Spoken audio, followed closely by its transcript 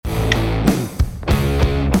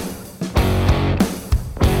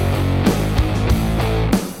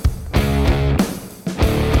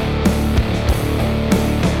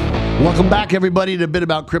Welcome back, everybody, to A Bit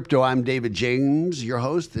About Crypto. I'm David James, your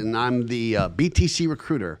host, and I'm the BTC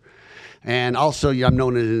recruiter. And also, I'm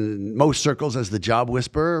known in most circles as the job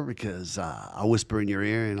whisperer because I'll whisper in your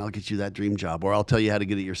ear and I'll get you that dream job, or I'll tell you how to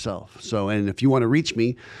get it yourself. So, and if you want to reach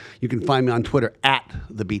me, you can find me on Twitter at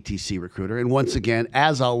the BTC recruiter. And once again,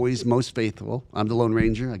 as always, most faithful, I'm the Lone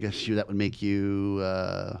Ranger. I guess that would make you...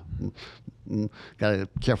 gotta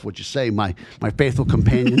be careful what you say. My faithful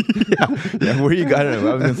companion. Yeah, where you got it?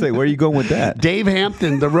 I was gonna say, where are you going with that? Dave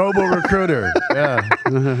Hampton, the Robo Recruiter. Yeah.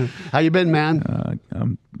 How you been, man?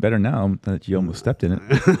 I'm better now that you almost stepped in it.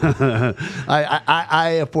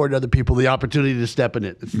 I afford other people the opportunity to step in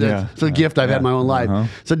it. It's a gift I've had my own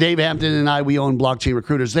life. So Dave Hampton and we own Blockchain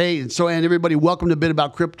Recruiters. And everybody, welcome to Bit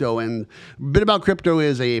About Crypto. And Bit About Crypto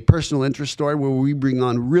is a personal interest story where we bring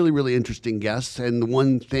on really, really interesting guests. And the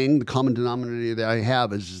one thing, the common denominator that I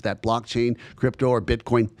have is that blockchain, crypto, or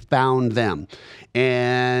Bitcoin found them.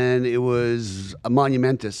 And it was a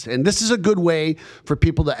monumentous. And this is a good way for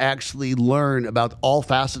people to actually learn about all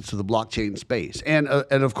facets of the blockchain space. And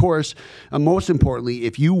of course, most importantly,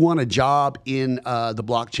 if you want a job in the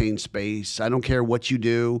blockchain space, I don't care what you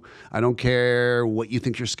do. I don't care what you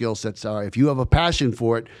think your skill sets are. If you have a passion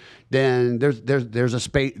for it, then there's a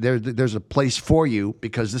space, there's a place for you,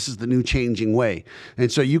 because this is the new changing way. And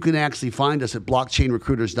so you can actually find us at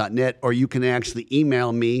blockchainrecruiters.net, or you can actually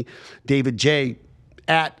email me, David J,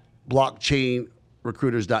 at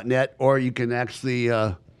blockchainrecruiters.net, or you can actually,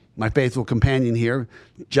 my faithful companion here,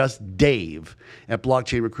 just Dave at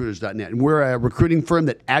blockchainrecruiters.net. And we're a recruiting firm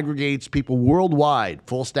that aggregates people worldwide,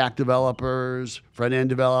 full stack developers, front end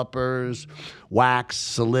developers, Wax,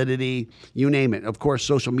 Solidity, you name it. Of course,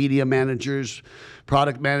 social media managers,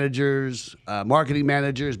 product managers, marketing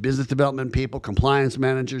managers, business development people, compliance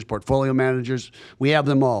managers, portfolio managers. We have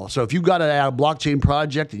them all. So if you've got a blockchain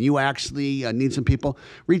project and you actually need some people,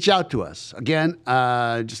 reach out to us. Again,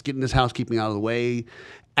 just getting this housekeeping out of the way,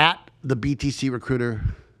 at the BTC recruiter.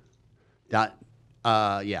 At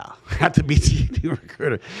the BTC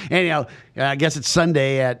recruiter. Anyhow, I guess it's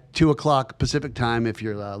Sunday at 2 o'clock Pacific time if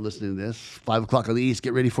you're listening to this. 5 o'clock on the East.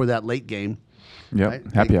 Get ready for that late game. Yep, right?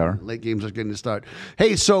 happy hour. Late games are getting to start.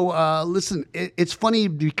 Hey, so listen, it's funny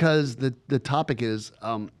because the topic is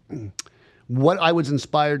what I was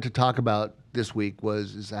inspired to talk about this week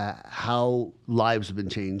is how lives have been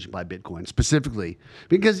changed by Bitcoin, specifically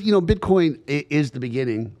because Bitcoin is the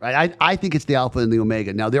beginning, right? I think it's the alpha and the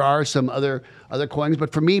omega. Now there are some other coins,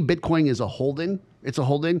 but for me, Bitcoin is a holding. It's a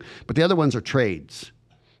holding, but the other ones are trades,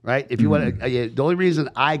 right? If you want to, the only reason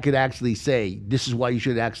I could actually say this is why you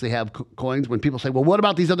should actually have coins, when people say, "Well, what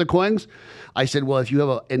about these other coins?" I said, "Well, if you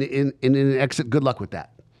have an exit, good luck with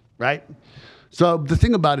that," right? So the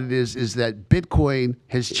thing about it is that Bitcoin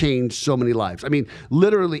has changed so many lives. I mean,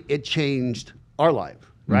 literally, it changed our life,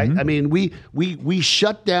 right? I mean, we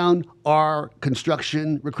shut down our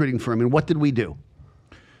construction recruiting firm, and what did we do?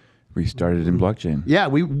 We started in blockchain. Yeah,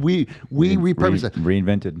 we repurposed it.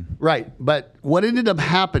 Reinvented. Right, but what ended up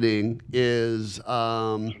happening is,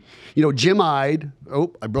 Jim Ide.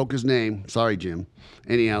 Oh, I broke his name. Sorry, Jim.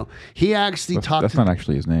 Anyhow, he actually talked. That's not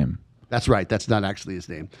actually his name. That's right. That's not actually his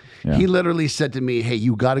name. Yeah. He literally said to me, "Hey,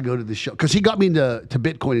 you got to go to the show," because he got me to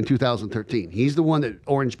Bitcoin in 2013. He's the one that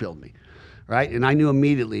orange pilled me, right? And I knew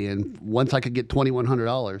immediately. And once I could get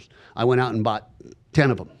 $2,100, I went out and bought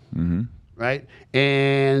 10 of them, right?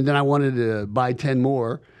 And then I wanted to buy 10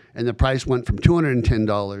 more, and the price went from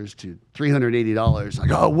 $210 to $380.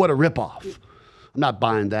 Like, oh, what a ripoff! I'm not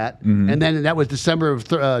buying that. And then that was December of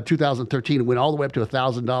 2013. It went all the way up to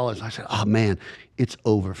 $1,000. I said, "Oh man, it's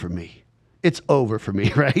over for me. It's over for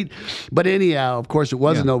me," right? But anyhow, of course, it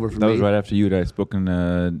wasn't over for me. That was right after you had spoken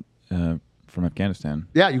from Afghanistan.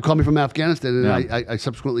 Yeah, you called me from Afghanistan, and Yeah. I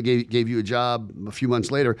subsequently gave you a job a few months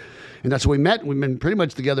later. And that's when we met. We've been pretty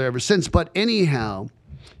much together ever since. But anyhow,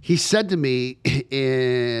 he said to me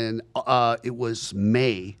in, it was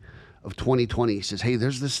May of 2020, he says, "Hey,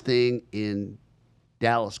 there's this thing in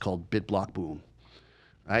Dallas called BitBlockBoom,"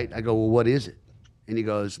 right? I go, "Well, what is it?" And he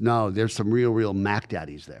goes, "No, there's some real Mac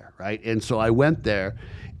daddies there," right? And so I went there,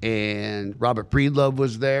 and Robert Breedlove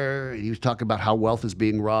was there, and he was talking about how wealth is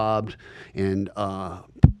being robbed, and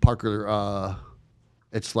Parker,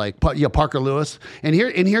 Parker Lewis. And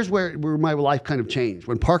here's where my life kind of changed.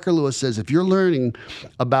 When Parker Lewis says, if you're learning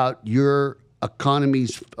about your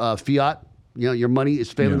economy's fiat, your money is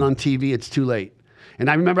failing on TV, it's too late. And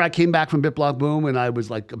I remember I came back from BitBlockBoom, and I was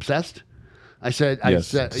like obsessed. to say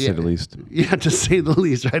the least. Yeah, to say the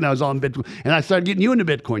least, right? And I was on Bitcoin, and I started getting you into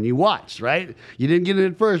Bitcoin. You watched, right? You didn't get it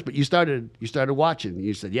at first, but you started watching.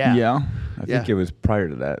 You said, yeah. Yeah, I think it was prior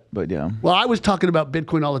to that, but yeah. Well, I was talking about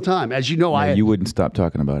Bitcoin all the time. As you know, you wouldn't stop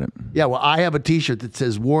talking about it. Yeah, well, I have a T-shirt that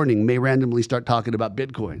says "Warning: May randomly start talking about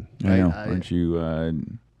Bitcoin." Right? I know. Aren't you?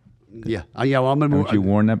 Yeah. Well, I'm gonna. Haven't you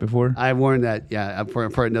worn that before? I worn that, yeah,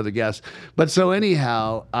 for another guest. But so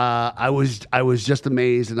anyhow, I was just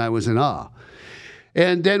amazed and I was in awe.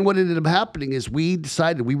 And then what ended up happening is we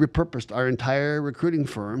repurposed our entire recruiting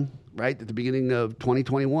firm, right, at the beginning of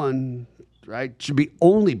 2021, right, should be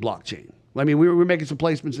only blockchain. I mean, we were making some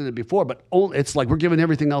placements in it before, but it's like we're giving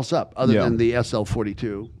everything else up other than the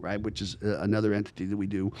SL42, right, which is another entity that we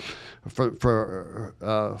do for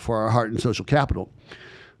our heart and social capital.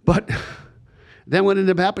 But then what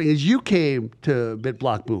ended up happening is you came to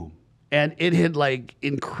BitBlock Boom, and it had like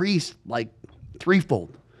increased like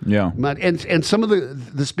threefold. Yeah. And some of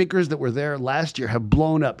the speakers that were there last year have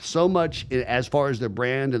blown up so much as far as their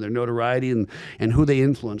brand and their notoriety and who they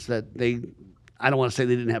influence that I don't want to say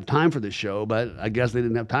they didn't have time for this show, but I guess they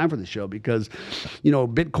didn't have time for the show because,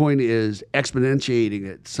 Bitcoin is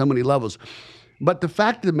exponentiating at so many levels. But the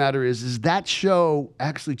fact of the matter is that show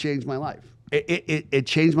actually changed my life. It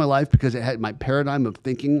changed my life because it had my paradigm of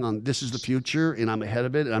thinking on this is the future and I'm ahead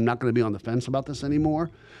of it and I'm not going to be on the fence about this anymore.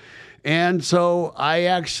 And so I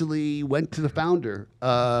actually went to the founder,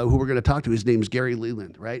 who we're going to talk to. His name is Gary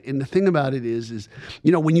Leland, right? And the thing about it is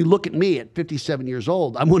when you look at me at 57 years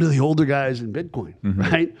old, I'm one of the older guys in Bitcoin,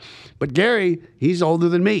 right? But Gary, he's older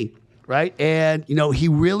than me, right? And, he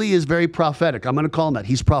really is very prophetic. I'm going to call him that.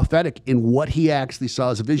 He's prophetic in what he actually saw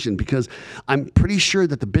as a vision because I'm pretty sure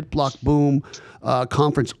that the BitBlock Boom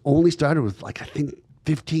conference only started with, I think,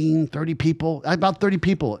 15, 30 people, about 30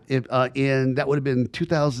 people, and that would have been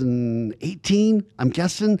 2018, I'm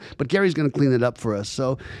guessing. But Gary's going to clean it up for us.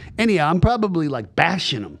 So anyhow, I'm probably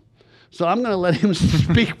bashing him. So I'm going to let him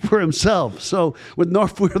speak for himself. So with no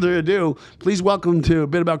further ado, please welcome to A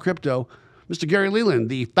Bit About Crypto, Mr. Gary Leland,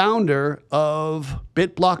 the founder of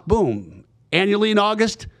BitBlock Boom, annually in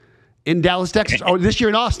August in Dallas, Texas, or this year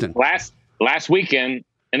in Austin. Last weekend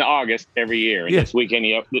in August every year. And this weekend,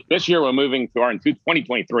 this year we're moving to in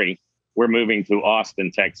 2023, we're moving to Austin,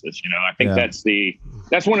 Texas. I think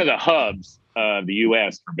that's one of the hubs of the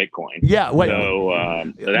U.S. for Bitcoin. Yeah.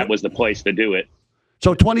 So that was the place to do it.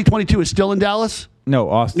 So 2022 is still in Dallas? No,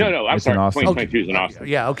 Austin. No, I'm sorry. 2022 is in Austin.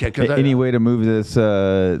 Yeah, okay. Any way to move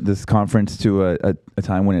this conference to a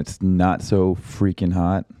time when it's not so freaking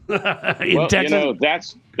hot? Well,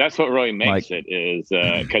 that's what really makes it is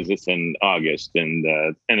because it's in August and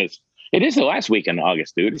it is the last weekend in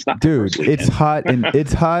August, dude. It's not. Dude, it's hot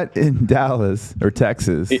in Dallas or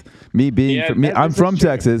Texas. I'm from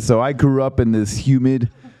Texas, so I grew up in this humid,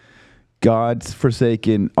 God's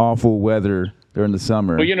forsaken, awful weather during the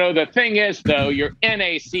summer. Well, the thing is, though, you're in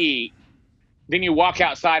AC, then you walk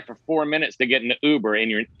outside for 4 minutes to get in the Uber, and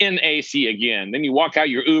you're in AC again. Then you walk out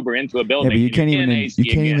your Uber into a building. Yeah, but you can't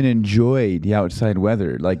even enjoy the outside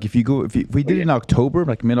weather. Like if we did it in October,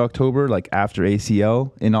 like mid-October, like after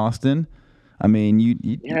ACL in Austin. I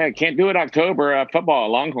mean, can't do it October.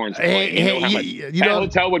 Football, Longhorns. That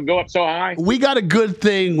hotel would go up so high. We got a good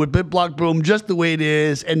thing with BitBlock Boom, just the way it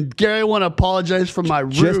is. And Gary, I want to apologize for my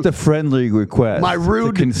rude, just a friendly request. My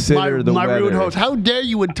rude, to consider the weather. Rude host. How dare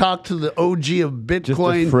you would talk to the OG of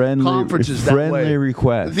Bitcoin conferences that way? Friendly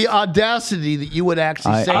request. The audacity that you would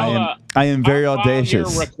actually say. I am very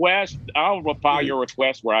audacious. I'll file your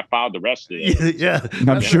request where I filed the rest of it. Yeah,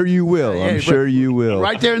 I'm sure you will. I'm sure you will.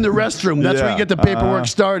 Right there in the restroom. That's where you get the paperwork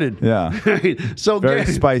started. Yeah. So very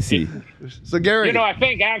spicy. So Gary, I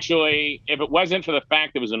think actually, if it wasn't for the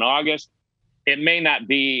fact it was in August, it may not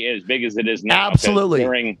be as big as it is now. Absolutely.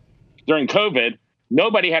 During COVID,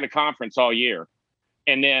 nobody had a conference all year.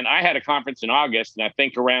 And then I had a conference in August, and I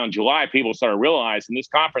think around July, people started realizing this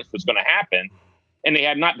conference was going to happen. And they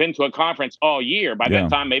had not been to a conference all year. By that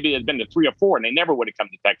time, maybe they'd been to 3 or 4, and they never would have come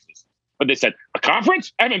to Texas. But they said, a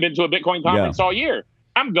conference? I haven't been to a Bitcoin conference all year.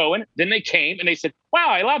 I'm going. Then they came, and they said, wow,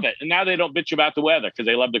 I love it. And now they don't bitch about the weather because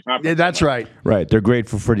they love the conference. Yeah, that's right. Right. They're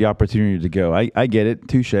grateful for the opportunity to go. I get it.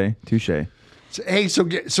 Touche. So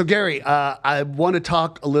Gary, I want to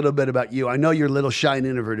talk a little bit about you. I know you're a little shy and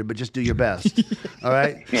introverted, but just do your best. All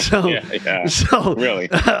right. So really.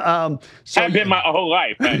 I've been my whole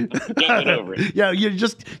life. Get over it. Yeah, you're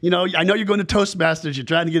just I know you're going to Toastmasters. You're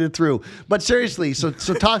trying to get it through, but seriously. So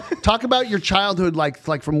talk about your childhood, like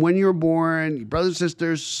from when you were born, your brothers,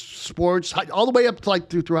 sisters, sports, all the way up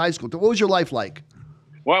to through high school. What was your life like?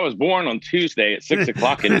 Well, I was born on Tuesday at 6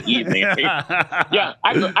 o'clock in the evening.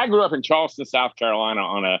 I grew up in Charleston, South Carolina,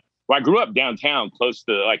 on Well, I grew up downtown, close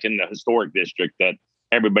to like in the historic district that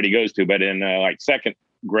everybody goes to. But in like second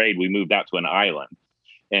grade, we moved out to an island.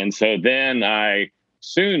 And so then I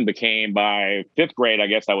soon became, by fifth grade, I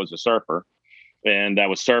guess I was a surfer. And I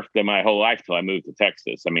was surfed my whole life till I moved to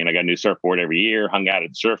Texas. I mean, I got a new surfboard every year, hung out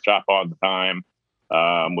at the surf shop all the time,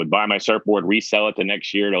 would buy my surfboard, resell it the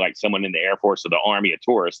next year to like someone in the Air Force or the Army, a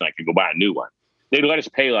tourist, and I could go buy a new one. They'd let us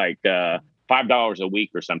pay like $5 a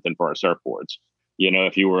week or something for our surfboards,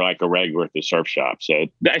 if you were like a regular at the surf shop. So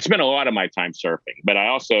I spent a lot of my time surfing, but I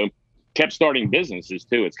also kept starting businesses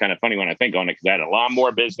too. It's kind of funny when I think on it, because I had a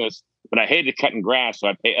lawnmower business, but I hated cutting grass. So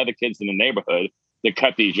I pay other kids in the neighborhood to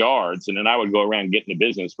cut these yards. And then I would go around getting the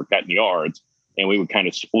business for cutting yards. And we would kind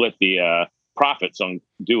of split the profits on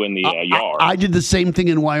doing the yard. I did the same thing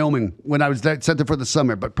in Wyoming when I was sent there for the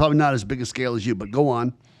summer, but probably not as big a scale as you, but go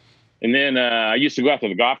on. And then I used to go out to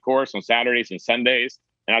the golf course on Saturdays and Sundays,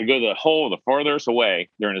 and I'd go to the hole the farthest away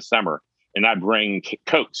during the summer, and I'd bring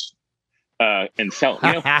Cokes and sell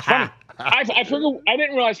them. It's funny. I figured, I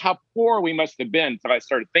didn't realize how poor we must have been until I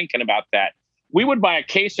started thinking about that. We would buy a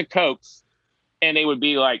case of Cokes, and they would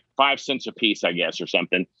be like 5 cents a piece, I guess, or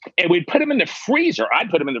something. And we'd put them in the freezer. I'd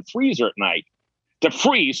put them in the freezer at night to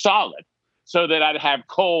freeze solid so that I'd have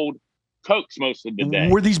cold Cokes most of the day.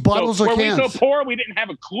 Were these bottles or cans? Were we so poor we didn't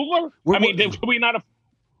have a cooler? Did we not have...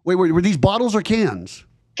 Wait, were these bottles or cans?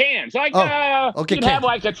 Cans. Like, okay, you'd have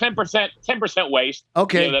like a 10% waste.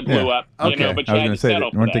 Okay. That blew up. Okay. But I was going to say,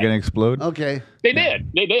 weren't they going to explode? Okay. They did.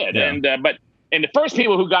 Yeah. And the first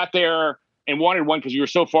people who got there and wanted one, because you were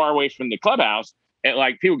so far away from the clubhouse, and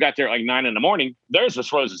like people got there at like 9 a.m, theirs was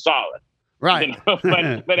frozen solid. Right. But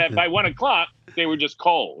by 1 o'clock, they were just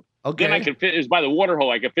cold. Okay. Then I could it was by the water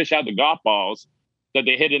hole. I could fish out the golf balls that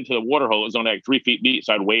they hit into the water hole. It was only like 3 feet deep.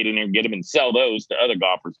 So I'd wade in there and get them and sell those to other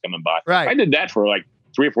golfers coming by. Right. I did that for like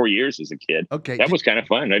 3 or 4 years as a kid. Okay. That was kind of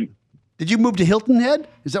fun. Did you move to Hilton Head?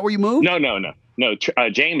 Is that where you moved? No.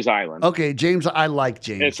 James Island. Okay, James. I like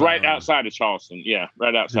James. It's right outside of Charleston. Yeah,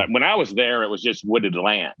 right outside. When I was there, it was just wooded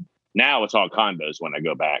land. Now it's all condos when I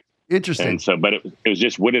go back. Interesting. And so, but it was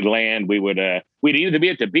just wooded land. We'd either be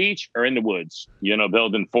at the beach or in the woods,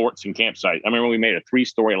 building forts and campsites. I remember we made a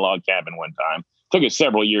 3-story log cabin one time. It took us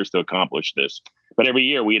several years to accomplish this, but every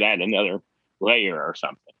year we'd add another layer or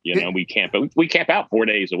something. We camp out 4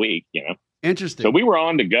 days a week. Interesting. So we were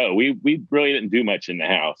on to go. We really didn't do much in the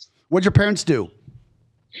house. What'd your parents do?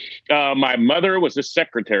 My mother was a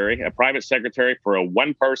private secretary for a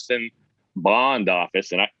one-person bond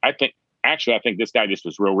office, and I think this guy just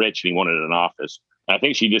was real rich and he wanted an office. I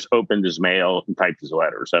think she just opened his mail and typed his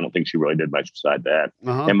letters. I don't think she really did much beside that.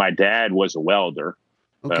 Uh-huh. And my dad was a welder.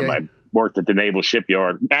 Okay. I worked at the Naval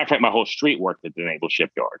Shipyard. In fact, my whole street worked at the Naval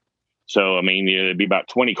Shipyard. So, I mean, it'd be about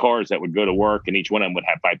 20 cars that would go to work, and each one of them would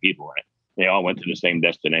have 5 people in it. They all went to the same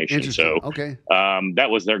destination. So, okay. That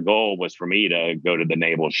was their goal, was for me to go to the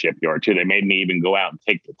Naval Shipyard too. They made me even go out and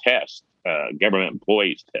take the test, government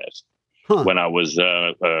employees test, when I was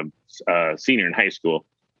a senior in high school.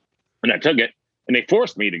 And I took it, and they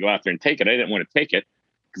forced me to go out there and take it. I didn't want to take it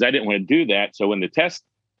because I didn't want to do that. So when the test,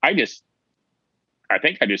 I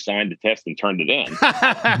think I just signed the test and turned it in.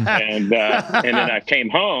 and then I came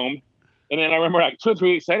home, and then I remember like 2 or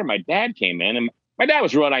 3 weeks later, my dad came in, and my dad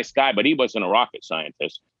was a real nice guy, but he wasn't a rocket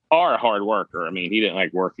scientist or a hard worker. I mean, he didn't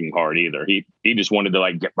like working hard either. He just wanted to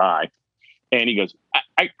like get by. And he goes,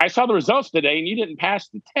 I saw the results today and you didn't pass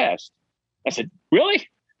the test. I said, really?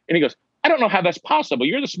 And he goes, I don't know how that's possible.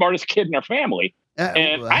 You're the smartest kid in our family.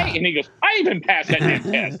 And he goes, I even passed that damn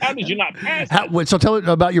test. How did you not pass it? So tell me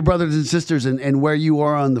about your brothers and sisters and where you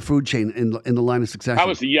are on the food chain in the line of succession. I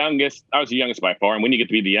was the youngest by far. And when you get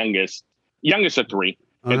to be the youngest of 3.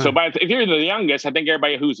 And so if you're the youngest, I think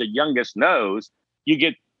everybody who's the youngest knows you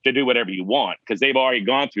get to do whatever you want because they've already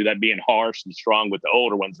gone through that being harsh and strong with the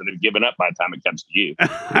older ones that have given up by the time it comes to you. So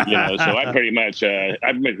I pretty much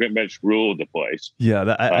ruled the place.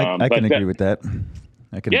 Yeah, I can agree with that.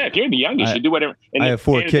 Yeah, if you're the youngest, you do whatever. And I have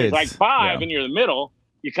 4 kids. If like 5 and you're the middle,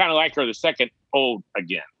 you kind of like her the second old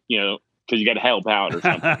again, because you got to help out or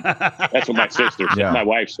something. That's what my sister said. Yeah. My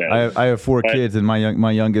wife said. I have 4 kids, and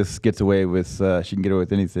my youngest gets away with she can get away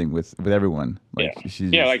with anything with everyone. Like,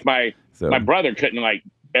 like my brother couldn't like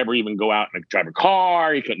ever even go out and drive a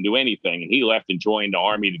car. He couldn't do anything, and he left and joined the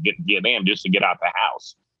Army to get Vietnam just to get out the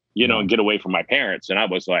house, and get away from my parents. And I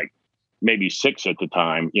was like maybe 6 at the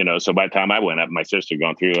time, So by the time I went up, my sister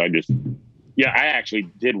gone through. I actually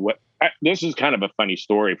did this is kind of a funny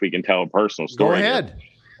story if we can tell a personal story. Go ahead.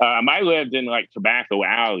 I lived in like Tobacco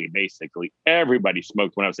Alley, basically. Everybody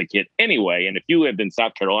smoked when I was a kid anyway. And if you lived in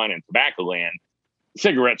South Carolina in Tobacco Land,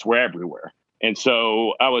 cigarettes were everywhere. And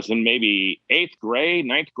so I was in maybe 8th grade,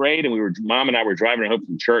 9th grade, and Mom and I were driving home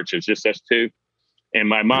from church. It was just us two. And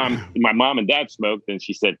my mom and dad smoked, and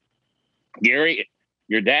she said, Gary,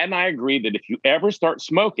 your dad and I agreed that if you ever start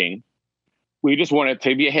smoking, we just want to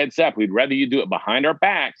give you a heads up. We'd rather you do it behind our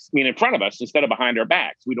backs, I mean, in front of us instead of behind our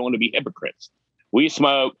backs. We don't want to be hypocrites. We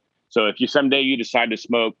smoke. So if someday you decide to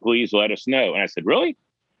smoke, please let us know. And I said, really?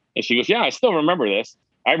 And she goes, yeah, I still remember this.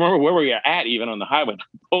 I remember where we were at, even on the highway. I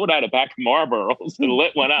pulled out a pack of Marlboros and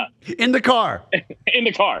lit one up. In the car. In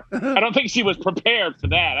the car. I don't think she was prepared for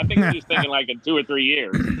that. I think she was thinking like in 2 or 3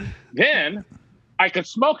 years. Then I could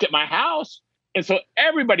smoke at my house. And so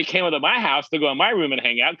everybody came into my house to go in my room and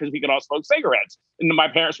hang out because we could all smoke cigarettes. And then my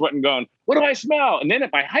parents went going, what do I smell? And then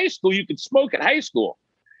at my high school, you could smoke at high school.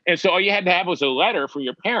 And so all you had to have was a letter from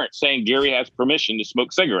your parents saying Gary has permission to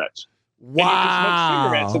smoke cigarettes. Wow. And you could smoke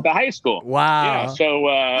cigarettes at the high school. Wow. Yeah. So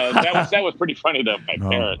that was pretty funny though, my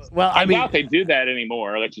parents. Well, I mean, doubt they do that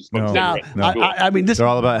anymore. Let's just smoke cigarettes. No. I mean, they're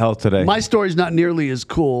all about health today. My story's not nearly as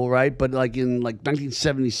cool, right? But like in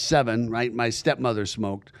 1977, right? My stepmother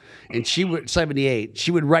smoked, and 78.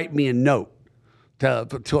 She would write me a note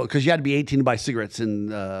because you had to be 18 to buy cigarettes in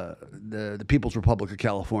the People's Republic of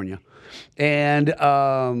California. And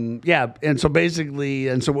and so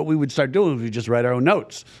what we would start doing was we just write our own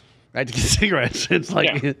notes, right, to get cigarettes. It's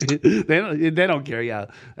like they don't care. Yeah,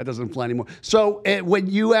 that doesn't fly anymore. So when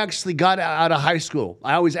you actually got out of high school,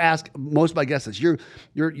 I always ask most of my guests this: you're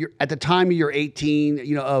at the time you're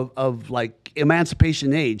 18, of like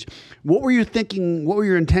emancipation age. What were you thinking? What were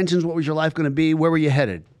your intentions? What was your life going to be? Where were you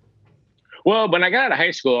headed? Well, when I got out of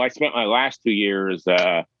high school, I spent my last 2 years,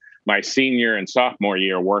 my senior and sophomore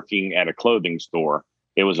year, working at a clothing store.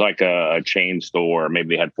 It was like a chain store.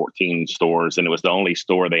 Maybe they had 14 stores, and it was the only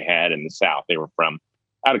store they had in the South. They were from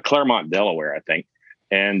out of Claremont, Delaware, I think.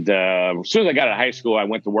 And as soon as I got out of high school, I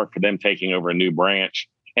went to work for them, taking over a new branch.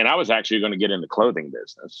 And I was actually going to get in the clothing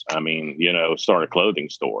business. I mean, start a clothing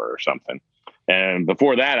store or something. And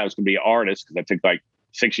before that, I was going to be an artist because I took like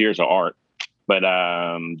 6 years of art. But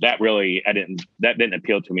that didn't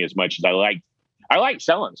appeal to me as much as I liked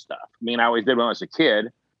selling stuff. I mean, I always did when I was a kid,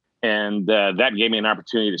 and that gave me an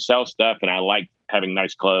opportunity to sell stuff. And I liked having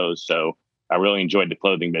nice clothes, so I really enjoyed the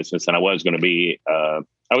clothing business. And I was going to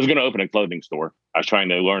open a clothing store. I was trying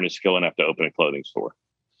to learn a skill enough to open a clothing store.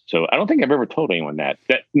 So I don't think I've ever told anyone that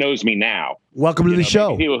knows me now. Welcome to the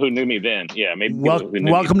show. People who knew me then, yeah. Maybe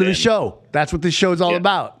welcome to the show. That's what this show is all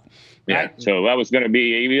about. Yeah. Right? So I was going to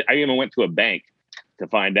be. I even went to a bank to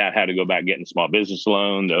find out how to go about getting a small business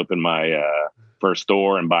loan to open my first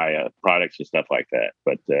store and buy products and stuff like that.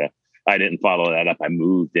 But I didn't follow that up. I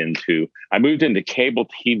moved into cable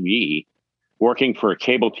TV, working for a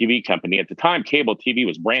cable TV company. At the time, cable TV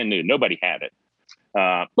was brand new. Nobody had it.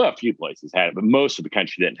 Well, a few places had it, but most of the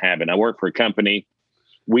country didn't have it. And I worked for a company.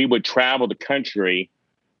 We would travel the country,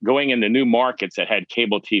 going into new markets that had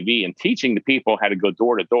cable TV and teaching the people how to go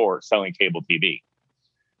door to door selling cable TV.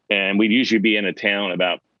 And we'd usually be in a town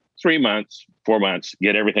about 3 months, 4 months,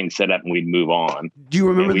 get everything set up, and we'd move on. Do you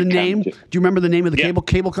remember the name? Do you remember the name of the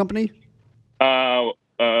cable company?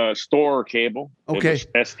 Store Cable. Okay.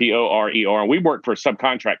 STORER. And we worked for a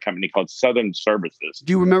subcontract company called Southern Services.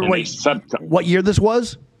 Do you remember what year this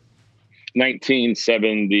was?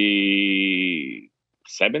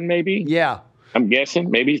 1977, maybe? Yeah. I'm guessing.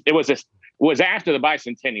 Maybe it was after the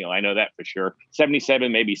bicentennial. I know that for sure.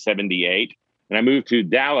 77, maybe 78. And I moved to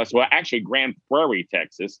Dallas. Well, actually, Grand Prairie,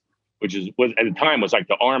 Texas, which was at the time was like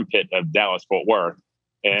the armpit of Dallas Fort Worth.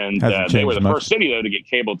 And they were the first city though to get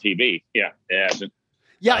cable TV. Yeah, it hasn't.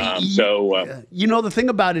 Yeah. The thing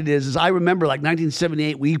about it is I remember like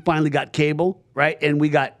 1978, we finally got cable, right? And we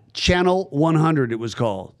got Channel 100. It was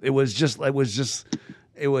called. It was just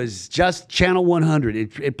Channel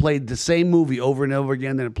 100. It played the same movie over and over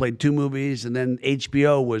again. Then it played 2 movies, and then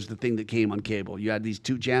HBO was the thing that came on cable. You had these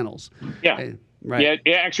 2 channels. Yeah. Right.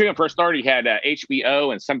 Yeah. Actually, when I first started, you had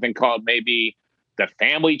HBO and something called maybe the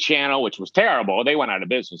Family Channel, which was terrible. They went out of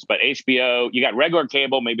business. But HBO, you got regular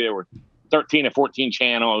cable. Maybe there were 13 or 14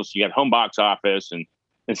 channels. You got home box office, and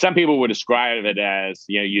some people would describe it as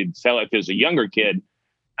you'd sell it if there's a younger kid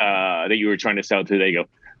that you were trying to sell to. They go,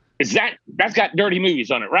 that's got dirty movies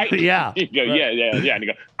on it, right? Yeah. You go, yeah. And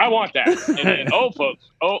you go, I want that. And then old folks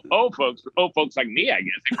like me, I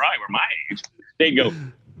guess, they probably were my age. They go,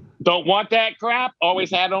 don't want that crap.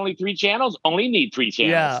 Always had only 3 channels. Only need 3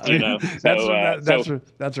 channels. Yeah. That's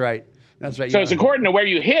right. That's right. So it's according to where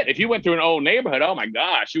you hit. If you went through an old neighborhood, oh my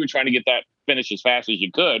gosh, you were trying to get that finished as fast as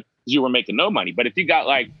you could because you were making no money. But if you got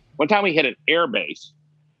one time we hit an air base,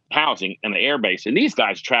 housing in the air base, and these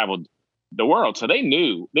guys traveled the world, so they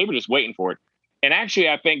knew. They were just waiting for it. And actually,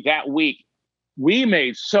 I think that week we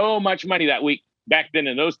made so much money that week back then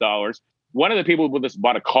in those dollars. One of the people with us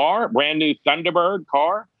bought a car, brand new Thunderbird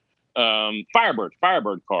car, Firebird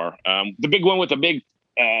car, the big one with the big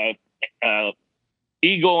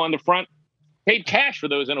eagle on the front. Paid cash for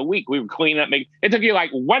those in a week. We would clean up. It took you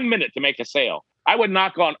like 1 minute to make a sale. I would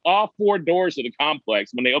knock on all 4 doors of the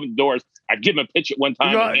complex. When they opened the doors, I'd give them a pitch at one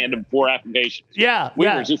time and hand them 4 applications. We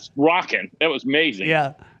were just rocking. It was amazing.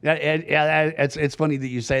 It's funny that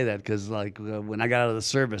you say that because like when I got out of the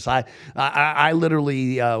service, I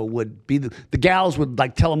literally would be the gals would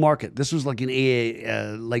like telemarket. This was like in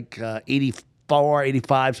 84,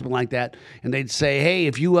 85, something like that, and they'd say, hey,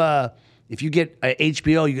 if you get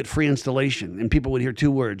HBO, you get free installation. And people would hear 2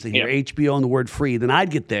 words. They hear HBO and the word free. Then I'd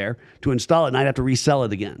get there to install it, and I'd have to resell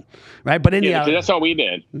it again. Right? But anyhow. That's all we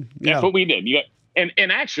did. That's what we did.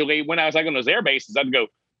 And actually, when I was like on those air bases, I'd go,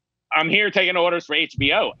 I'm here taking orders for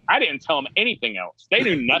HBO. I didn't tell them anything else. They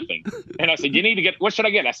knew nothing. And I said, you need to get, what should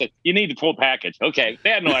I get? I said, you need the full package. Okay. They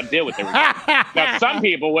had no idea what they were doing. Now, some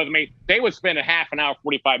people with me, they would spend a half an hour,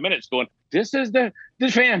 45 minutes going, this is the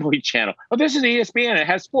family channel. Oh, this is ESPN. It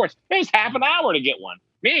has sports. It was half an hour to get one.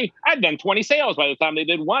 Me, I'd done 20 sales by the time they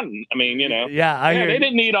did one. I mean, they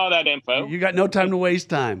didn't need all that info. You got no time to waste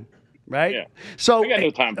time. Right. Yeah. So I got no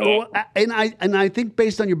time for that. And I think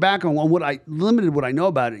based on your background, on what I know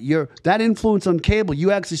about it, that influence on cable,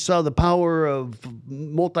 you actually saw the power of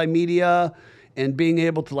multimedia and being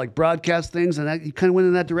able to like broadcast things, and that you kind of went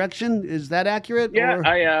in that direction. Is that accurate? Yeah.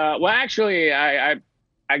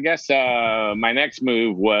 I guess my next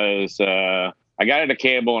move was I got into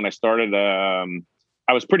cable and I started.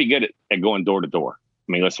 I was pretty good at going door to door.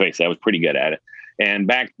 I mean, let's face it, I was pretty good at it. And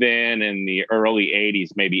back then in the early 80s,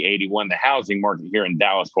 maybe 81, the housing market here in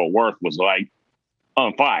Dallas-Fort Worth was like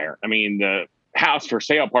on fire. I mean, the house for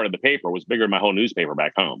sale part of the paper was bigger than my whole newspaper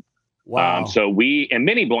back home. Wow. So and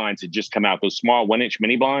mini blinds had just come out, those small 1-inch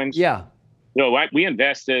mini blinds. Yeah. So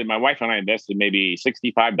my wife and I invested maybe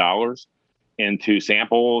 $65 into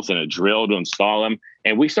samples and a drill to install them.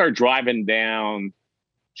 And we started driving down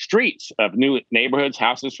streets of new neighborhoods,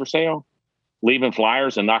 houses for sale, leaving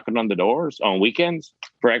flyers and knocking on the doors on weekends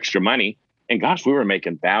for extra money. And gosh, we were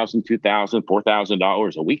making $1,000, $2,000,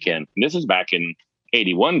 $4,000 a weekend. And this is back in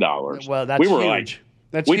 $81. Well, that's huge.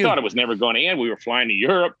 We thought it was never going to end. We were flying to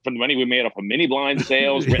Europe for the money we made off of mini blind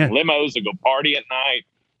sales, renting limos to go party at night.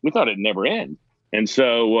 We thought it'd never end. And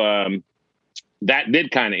so that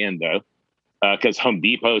did kind of end though, because Home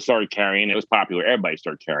Depot started carrying it. It was popular. Everybody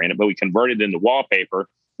started carrying it, but we converted it into wallpaper.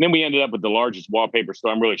 Then we ended up with the largest wallpaper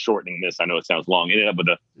store. I'm really shortening this. I know it sounds long. Ended up with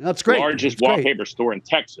the largest wallpaper store in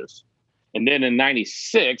Texas. And then in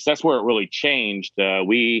 96, that's where it really changed.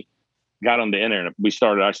 We got on the internet. I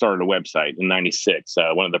started a website in 96.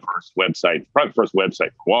 One of the first websites, probably the first website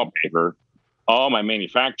for wallpaper. All my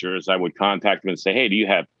manufacturers, I would contact them and say, hey, do you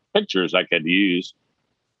have pictures I could use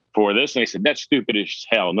for this? And they said, that's stupid as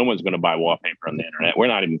hell. No one's going to buy wallpaper on the internet. We're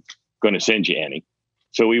not even going to send you any.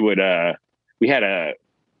 So we had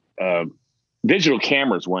digital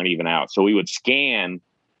cameras weren't even out. So we would scan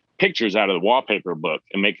pictures out of the wallpaper book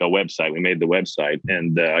and make a website. We made the website.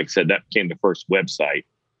 And like I said, that became the first website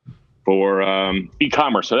for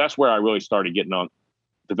e-commerce. So that's where I really started getting on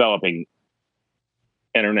developing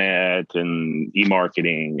internet and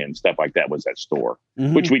e-marketing and stuff like that, was that store,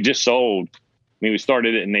 which we just sold. I mean, we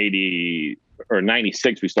started it in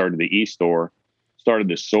 96. We started the e-store, started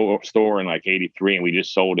the store in like 83, and we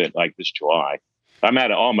just sold it like this July. I'm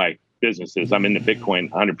out of all my businesses. I'm into Bitcoin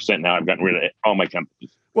 100% now. I've gotten rid of all my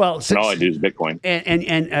companies. Well, and all I do is Bitcoin.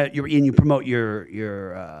 And you promote your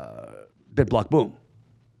BitBlock Boom.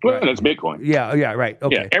 Well, that's Bitcoin. Yeah, right.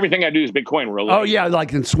 Okay. Yeah, everything I do is Bitcoin related. Oh yeah,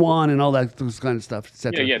 like in Swan and all that those kind of stuff,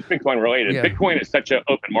 etc. Yeah, it's Bitcoin related. Yeah. Bitcoin is such an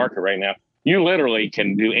open market right now. You literally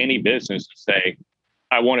can do any business and say,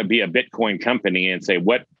 I want to be a Bitcoin company, and say,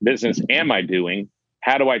 what business am I doing?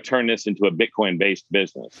 How do I turn this into a Bitcoin-based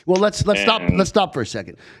business? Well, let's stop. Let's stop for a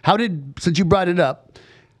second. Since you brought it up,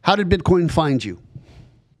 how did Bitcoin find you?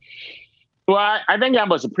 Well, I think that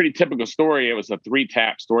was a pretty typical story. It was a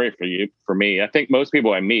 3-tap story for me. I think most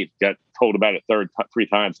people I meet got told about it 3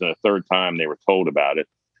 times, and the third time they were told about it.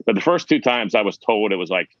 But the first 2 times I was told it was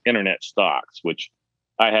like internet stocks, which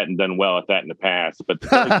I hadn't done well at that in the past. But the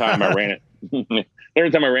third time I ran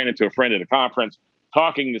into a friend at a conference,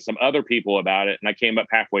 talking to some other people about it, and I came up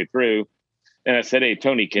halfway through and I said, hey,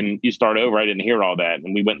 Tony, can you start over? I didn't hear all that.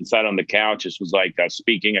 And we went and sat on the couch. This was like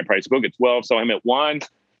speaking. I probably spoke at 12, saw him at 1.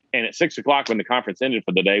 And at 6 o'clock when the conference ended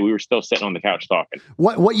for the day, we were still sitting on the couch talking.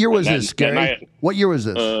 What year was this, Gary? What year was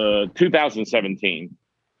this? 2017.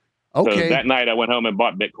 Okay. So that night I went home and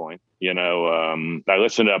bought Bitcoin. I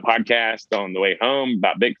listened to a podcast on the way home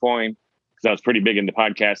about Bitcoin. because I was pretty big into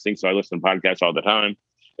podcasting. So I listened to podcasts all the time.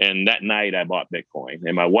 And that night I bought Bitcoin,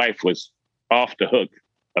 and my wife was off the hook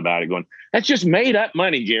about it, going, "That's just made up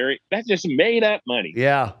money, Gary. That's just made up money."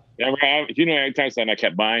 Yeah. Every time I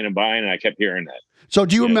kept buying and buying, and I kept hearing that. So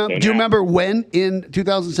do you remember? Do you remember when in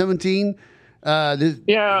 2017?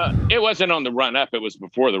 It wasn't on the run up. It was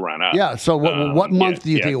before the run up. Yeah. So what month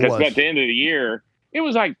do you think it was? At the end of the year, it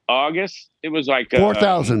was like August. It was like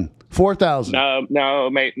 4,000. 4,000. No,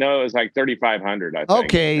 mate. No, it was like 3,500. I think.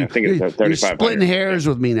 Okay, I think it's 3,500. You're splitting hairs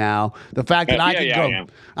with me now. The fact that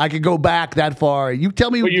I could go back that far. You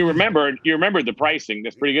tell me. Well, you remember the pricing.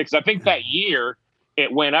 That's pretty good, because I think that year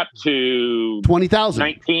it went up to 20,000.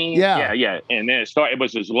 19. Yeah. And then it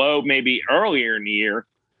was as low maybe earlier in the year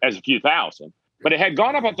as a few thousand, but it had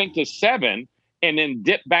gone up, I think, to 7. And then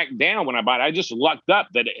dipped back down when I bought it. I just lucked up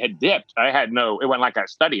that it had dipped. It went like I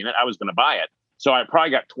was studying it. I was going to buy it. So I probably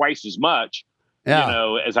got twice as much,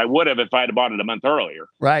 as I would have if I had bought it a month earlier.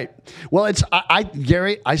 Right. Well,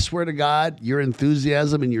 Gary, I swear to God, your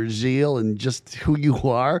enthusiasm and your zeal and just who you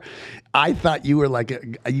are, I thought you were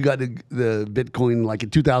you got the Bitcoin like in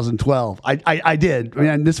 2012. I did. I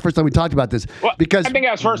mean, this is the first time we talked about this. Well, because I think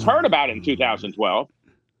I was first heard about it in 2012.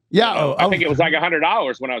 Yeah, I think it was like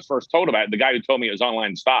 $100 when I was first told about it. The guy who told me it was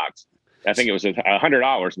online stocks, I think it was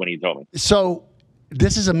 $100 when he told me. So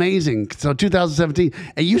this is amazing. So 2017,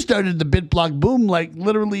 and you started the BitBlock boom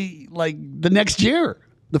literally the next year,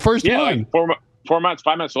 the first one. Like 4 months,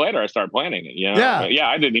 5 months later, I started planning it. Yeah.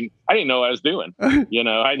 I didn't know what I was doing.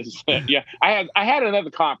 I just I had another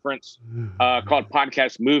conference called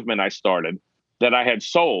Podcast Movement. I started that I had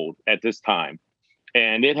sold at this time.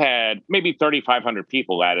 And it had maybe 3,500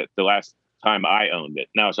 people at it the last time I owned it.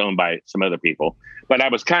 Now it's owned by some other people. But I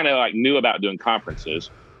was kind of new about doing conferences.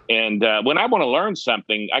 And when I want to learn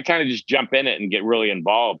something, I kind of just jump in it and get really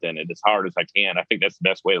involved in it as hard as I can. I think that's the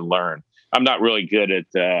best way to learn. I'm not really good at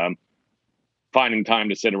finding time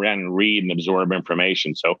to sit around and read and absorb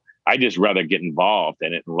information. So I just rather get involved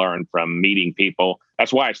in it and learn from meeting people.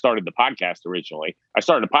 That's why I started the podcast originally. I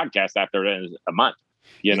started the podcast after a month.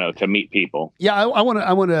 To meet people. Yeah, I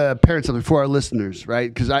want to parent something for our listeners,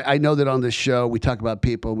 right? Because I know that on this show we talk about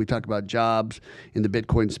people, we talk about jobs in the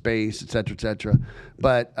Bitcoin space, et cetera, et cetera.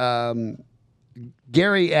 But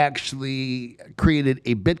Gary actually created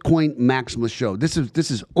a Bitcoin maximalist show. This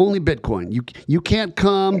is only Bitcoin. You can't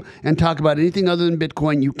come and talk about anything other than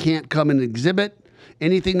Bitcoin. You can't come and exhibit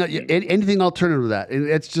anything alternative to that. And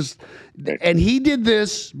it's just, and he did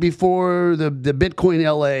this before the Bitcoin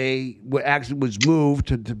LA actually was moved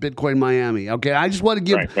to Bitcoin Miami. Okay, I just want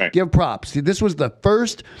to give props. See, this was the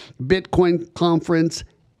first Bitcoin conference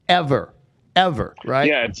ever, right?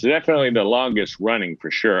 Yeah, it's definitely the longest running for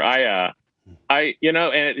sure. I and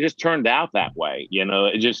it just turned out that way.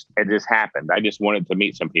 It just happened. I just wanted to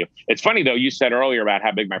meet some people. It's funny though, you said earlier about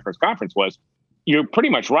how big my first conference was. You're pretty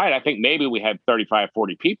much right. I think maybe we had 35,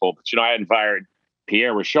 40 people, but I had invited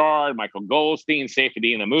Pierre Richard, Michael Goldstein,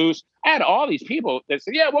 Saifedean Ammous. I had all these people that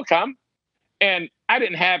said, "Yeah, we'll come." And I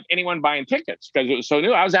didn't have anyone buying tickets because it was so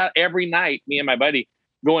new. I was out every night, me and my buddy,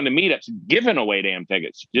 going to meetups, giving away damn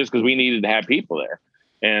tickets just because we needed to have people there.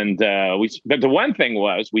 And but the one thing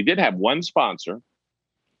was, we did have one sponsor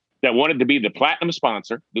that wanted to be the platinum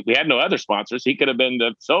sponsor. We had no other sponsors. He could have been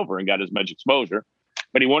the silver and got as much exposure.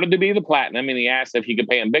 But he wanted to be the platinum, and he asked if he could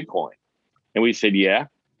pay in Bitcoin. And we said, yeah.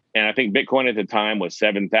 And I think Bitcoin at the time was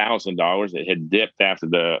 $7,000. It had dipped after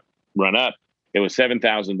the run up. It was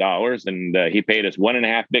 $7,000, and he paid us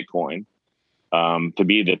 1.5 Bitcoin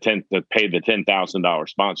to pay the $10,000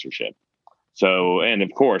 sponsorship. So, and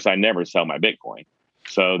of course, I never sell my Bitcoin.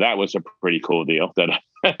 So that was a pretty cool deal. That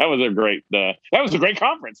was a great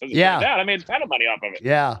conference. I made a ton of money off of it.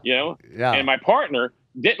 Yeah. And my partner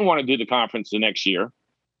didn't want to do the conference the next year.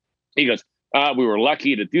 He goes, we were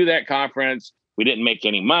lucky to do that conference. We didn't make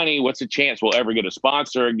any money. What's the chance we'll ever get a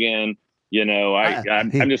sponsor again?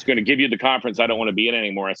 I'm just going to give you the conference. I don't want to be in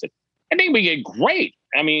anymore. I said, I think we did great.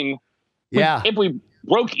 I mean, if we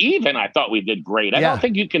broke even, I thought we did great. I don't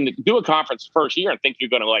think you can do a conference first year and think you're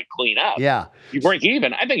going to clean up. Yeah. You break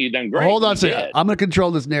even, I think you've done great. Hold on a second. I'm going to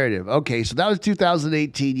control this narrative. Okay, so that was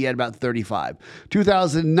 2018. You had about 35.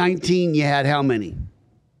 2019, you had how many?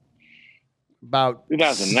 About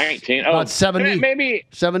 2019. About 70. Maybe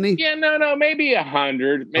 70. Yeah, no, maybe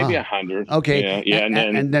 100. Maybe 100. Okay. Yeah.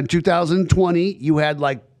 And then 2020, you had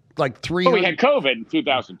like 300. Oh, we had COVID in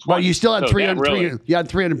 2020. Well, you still had 300. You had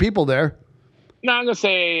 300 people there. No, I'm gonna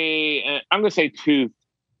say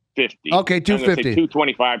 250. Okay, 250.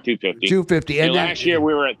 225, 250. 250. And last year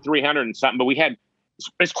we were at 300 and something, but we had,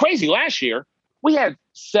 it's crazy. Last year we had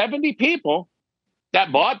 70 people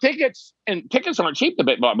that bought tickets, and tickets aren't cheap to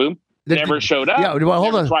BitBlock Boom. never showed up. Yeah, well,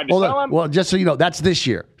 hold on. Well, just so you know, that's this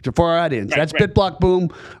year for our audience. That's BitBlock Boom,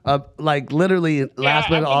 like literally last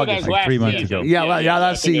minute August, like 3 months ago.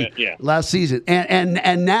 Last season,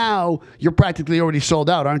 and now you're practically already sold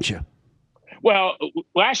out, aren't you? Well,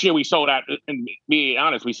 last year we sold out. And be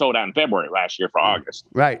honest, we sold out in February last year for August.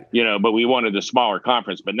 Right. But we wanted the smaller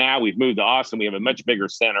conference. But now we've moved to Austin. We have a much bigger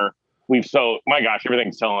center. We've sold. My gosh,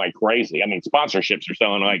 everything's selling like crazy. I mean, sponsorships are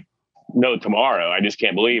selling like no tomorrow. I just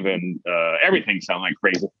can't believe, and everything's selling like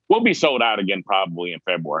crazy. We'll be sold out again probably in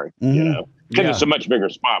February. Because it's a much bigger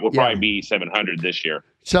spot. We'll probably be 700 this year.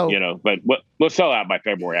 So but we'll sell out by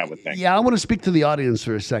February, I would think. Yeah, I want to speak to the audience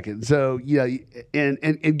for a second. So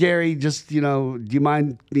and Gary, just do you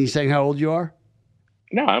mind me saying how old you are?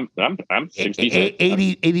 No, I'm 66.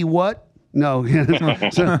 80 what? No.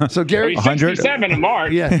 so Gary, 67 in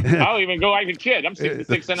March. Yeah. I'll even go like a kid. I'm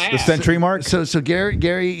 66 and a half. The century mark. So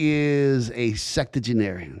Gary is a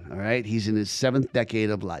septuagenarian. All right, he's in his 7th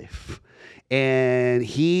decade of life. And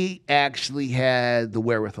he actually had the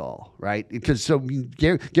wherewithal, right? Because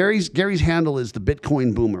Gary's handle is the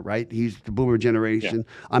Bitcoin boomer, right? He's the boomer generation.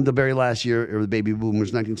 Yeah. I'm the very last year of the baby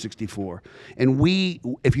boomers, 1964. And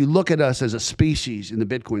if you look at us as a species in the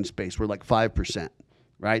Bitcoin space, we're like 5%,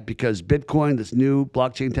 right? Because Bitcoin, this new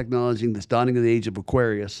blockchain technology, this dawning of the age of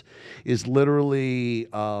Aquarius, is literally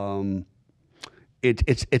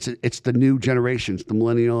It's the new generation. It's the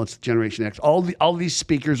millennial. It's Generation X. All these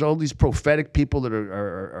speakers, all these prophetic people that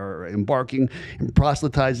are embarking and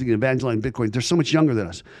proselytizing and evangelizing Bitcoin, they're so much younger than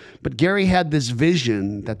us. But Gary had this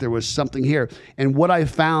vision that there was something here. And what I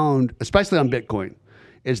found, especially on Bitcoin,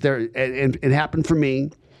 is and it happened for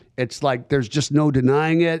me. It's like there's just no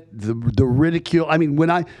denying it. The ridicule. I mean,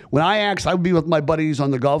 when I asked, I would be with my buddies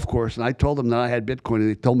on the golf course, and I told them that I had Bitcoin, and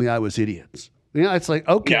they told me I was idiots. It's like,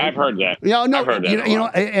 okay. Yeah, I've heard that. Yeah, no, I've heard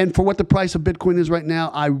that and for what the price of Bitcoin is right now,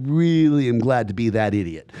 I really am glad to be that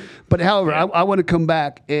idiot. But however, I want to come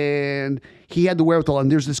back, and he had the wherewithal, and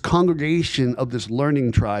there's this congregation of this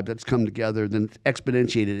learning tribe that's come together, then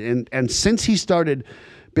exponentiated. And since he started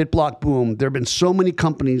BitBlock Boom, there have been so many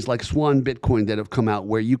companies like Swan Bitcoin that have come out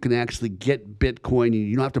where you can actually get Bitcoin.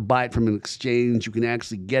 You don't have to buy it from an exchange. You can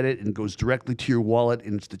actually get it, and it goes directly to your wallet,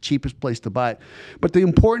 and it's the cheapest place to buy it. But the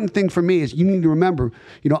important thing for me is you need to remember,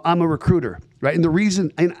 I'm a recruiter, right? And the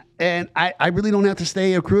reason, and I really don't have to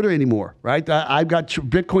stay a recruiter anymore, right? I've got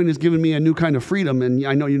Bitcoin has given me a new kind of freedom, and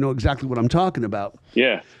I know you know exactly what I'm talking about.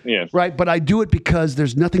 Yeah. Right, but I do it because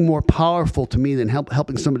there's nothing more powerful to me than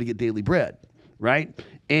helping somebody get daily bread, right?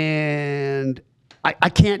 And I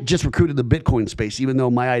can't just recruit in the Bitcoin space, even though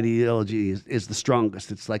my ideology is the strongest.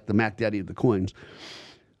 It's like the Mac Daddy of the coins.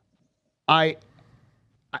 Some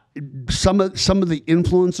of the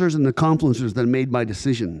influencers and the confluencers that made my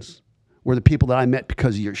decisions were the people that I met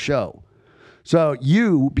because of your show. So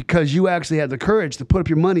because you actually had the courage to put up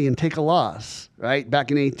your money and take a loss, right? Back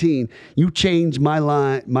in 2018, you changed my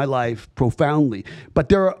life profoundly. But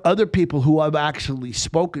there are other people who I've actually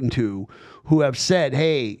spoken to who have said,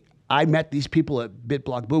 hey, I met these people at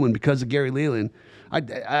BitBlock Boom, and because of Gary Leland, I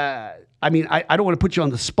don't want to put you on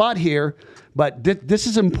the spot here, but this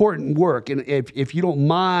is important work. And if you don't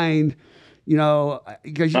mind,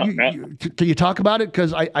 because can you talk about it?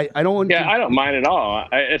 Because I don't want. Yeah, I don't mind at all.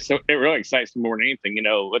 It really excites me more than anything.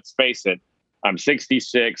 Let's face it. I'm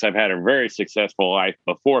 66. I've had a very successful life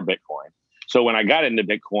before Bitcoin. So when I got into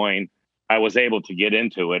Bitcoin, I was able to get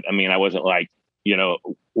into it. I mean, I wasn't like,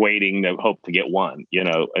 waiting to hope to get one, in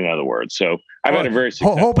other words. So I've had a very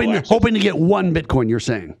successful hoping to get one Bitcoin, you're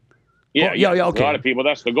saying. Yeah. Okay. A lot of people,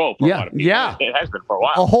 that's the goal for a lot of people. Yeah. It has been for a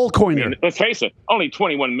while. A whole coiner. Let's face it, only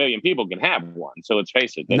 21 million people can have one. So let's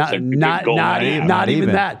face it. That's not even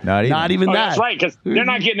that. That's right, because they're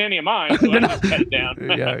not getting any of mine. So I just cut it down.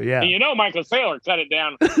 Yeah. And Michael Saylor cut it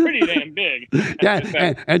down pretty damn big.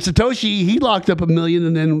 And Satoshi, he locked up 1 million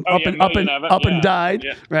and then up and died.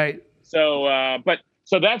 Yeah. Right. So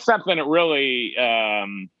that's something that really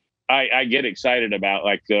I get excited about.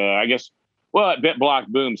 Like, I guess, at BitBlock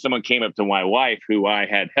Boom, someone came up to my wife who I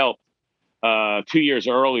had helped 2 years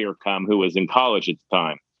earlier who was in college at the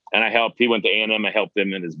time. And he went to A&M. I helped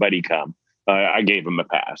him and his buddy come. I gave him a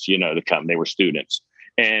pass, to come. They were students.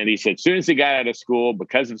 And he said, as soon as he got out of school,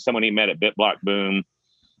 because of someone he met at BitBlock Boom,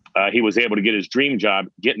 he was able to get his dream job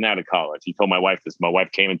getting out of college. He told my wife this. My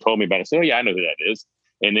wife came and told me about it. I said, oh, yeah, I know who that is.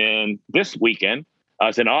 And then this weekend, I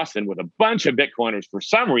was in Austin with a bunch of Bitcoiners. For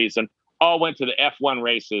some reason, all went to the F1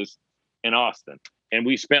 races in Austin. And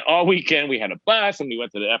we spent all weekend. We had a bus and we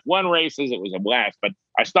went to the F1 races. It was a blast. But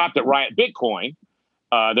I stopped at Riot Bitcoin.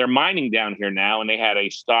 They're mining down here now, and they had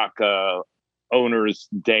a stock owners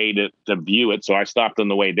day to view it. So I stopped on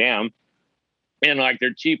the way down. And like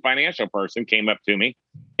their chief financial person came up to me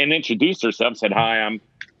and introduced herself, said, "Hi, I'm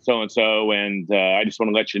so-and-so. And I just want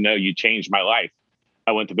to let you know you changed my life.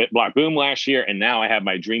 I went to BitBlock Boom last year, and now I have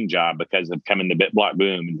my dream job because of coming to BitBlock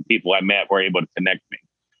Boom, and the people I met were able to connect me."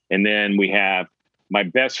 And then we have my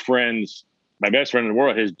best friend in the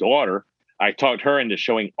world, his daughter. I talked her into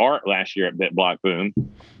showing art last year at BitBlock Boom.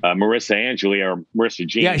 Marissa Angeli or Marissa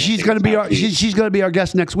Jean. Yeah, she's going to be she's going to be our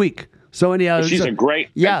guest next week. So anyhow, she's a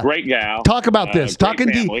great gal. Talk about this. Talk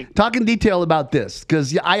in detail about this,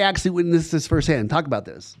 because I actually witnessed this firsthand. Talk about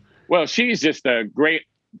this. Well, she's just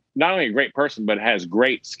not only a great person, but has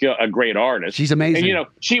great skill, a great artist. She's amazing. And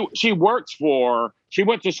she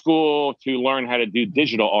went to school to learn how to do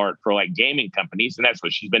digital art for like gaming companies, and that's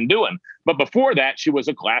what she's been doing. But before that, she was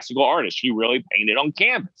a classical artist. She really painted on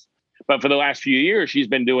canvas. But for the last few years, she's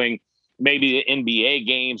been doing maybe the NBA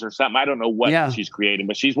games or something. I don't know what she's creating,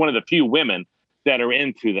 but she's one of the few women that are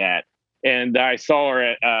into that. And I saw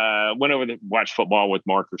her went over to watch football with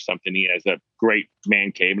Mark or something. He has a great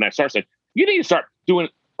man cave. And I started saying, you need to start doing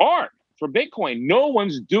art for Bitcoin. No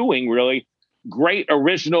one's doing really great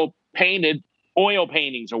original painted oil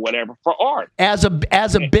paintings or whatever for art. As a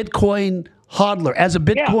Bitcoin hodler, as a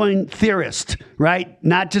Bitcoin theorist, right?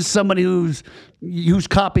 Not just somebody who's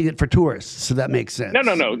copying it for tourists. So that makes sense.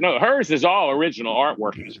 No. Hers is all original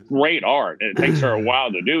artwork. It's great art. And it takes her a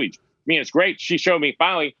while to do. It's great. She showed me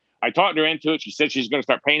finally. I talked her into it. She said she's going to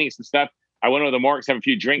start painting some stuff. I went over to Mark's, have a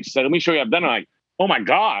few drinks. She said, "Let me show you. I've done it." I'm like, oh my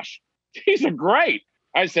gosh, these are great.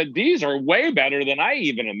 I said, these are way better than I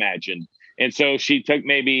even imagined. And so she took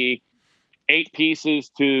maybe 8 pieces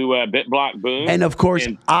to BitBlock Boom. And of course,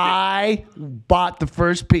 I bought the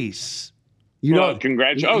first piece.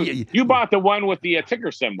 Congratulations! You bought the one with the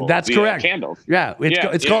ticker symbol. That's correct. Candles. Yeah,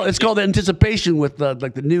 it's called Anticipation with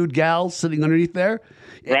the nude gal sitting underneath there.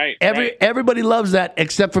 Right. Everybody loves that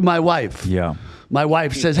except for my wife. Yeah. My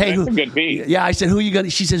wife says, "Hey, that's a good piece." Yeah, I said, "Who you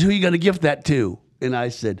gonna?" She says, "Who you gonna gift that to?" And I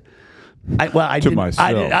said, I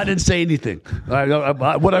didn't say anything. I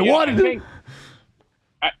wanted to.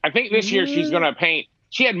 I think this year she's going to paint.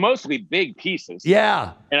 She had mostly big pieces.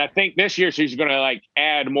 Yeah. And I think this year she's going to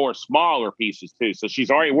add more smaller pieces too. So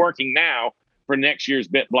she's already working now for next year's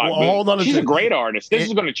BitBlock. Hold on, she's a great artist. This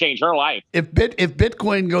is going to change her life. If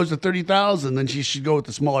Bitcoin goes to 30,000, then she should go with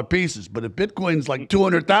the smaller pieces. But if Bitcoin's like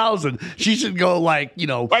 200,000, she should go I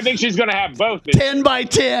think she's going to have both. 10 by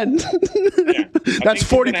 10. That's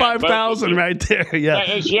 45,000 right there.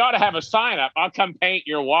 Yeah. She ought to have a sign up. I'll come paint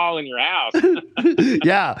your wall in your house.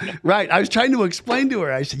 Yeah, right. I was trying to explain to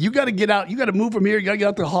her. I said, you got to get out. You got to move from here. You got to get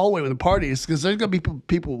out the hallway when the party is, because there's going to be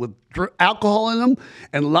people with alcohol in them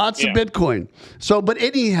and lots of Bitcoin. So, but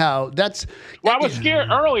anyhow, that's... Well, I was scared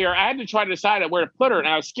earlier. I had to try to decide where to put her. And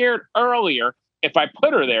I was scared earlier if I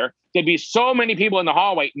put her there, there'd be so many people in the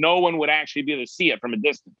hallway, no one would actually be able to see it from a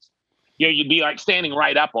distance. You'd be standing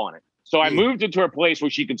right up on it. So I moved it to a place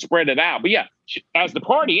where she could spread it out. But as the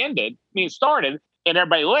party started and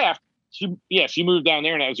everybody left, she moved down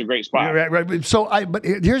there, and that was a great spot. Right. So but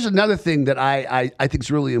here's another thing that I think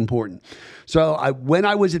is really important. So when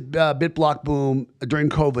I was at BitBlock Boom during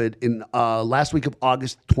COVID in last week of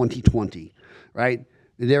August 2020, right?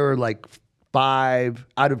 There were 5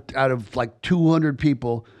 out of 200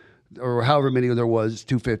 people, or however many there was,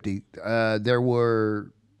 250. There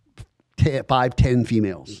were 10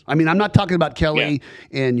 females. I mean, I'm not talking about Kelly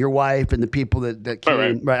and your wife and the people that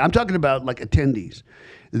came. Right. I'm talking about really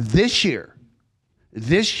This year,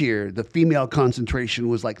 the female concentration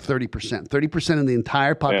was 30%. 30% of the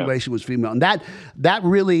entire population was female. And that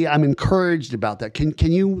really, I'm encouraged about that.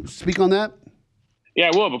 Can you speak on that?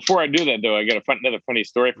 Yeah, well, before I do that, though, I got another funny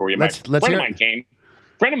story for you. Let's friend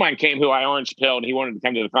of mine came who I orange pilled. He wanted to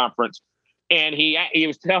come to the conference. And he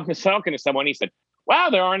was talking to someone. He said, "Wow,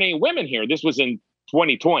 there aren't any women here." This was in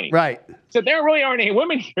 2020. Right. So there really aren't any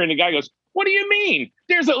women here. And the guy goes, "What do you mean?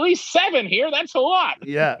 There's at least 7 here. That's a lot."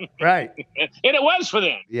 Yeah, right. And it was for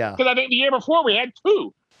them. Yeah. Because I think the year before we had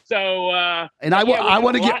 2. So and I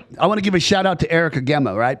want to give a shout out to Erica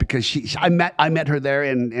Gemma, right? Because I met her there,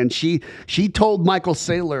 and she told Michael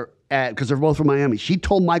Saylor, because they're both from Miami. She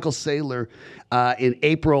told Michael Saylor in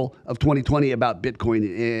April of 2020 about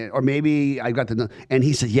Bitcoin, or maybe I got the, and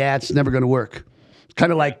he said, "Yeah, it's never going to work." It's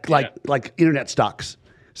kind of like internet stocks.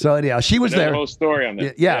 So anyhow, she was there. The whole story on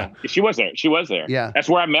that. Yeah. She was there. Yeah. That's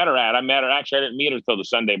where I met her at. I didn't meet her until the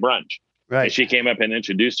Sunday brunch. Right. And she came up and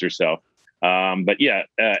introduced herself. And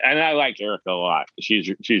I like Erica a lot. She's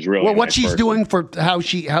really well. What nice she's person. doing for how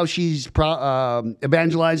she's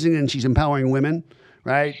evangelizing and she's empowering women,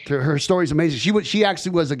 right? Her story's amazing. She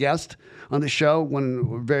actually was a guest on the show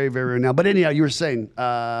when very, very renowned. But anyhow, you were saying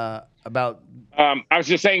about? I was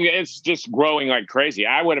just saying it's just growing like crazy.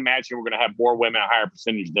 I would imagine we're going to have more women, a higher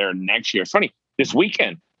percentage there next year. It's funny. This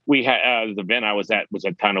weekend we had the event I was at was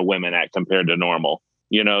a ton of women at compared to normal.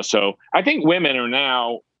 So I think women are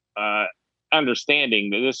now understanding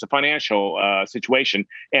that this is a financial situation,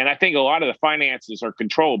 and I think a lot of the finances are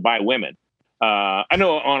controlled by women. I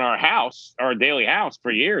know on our daily house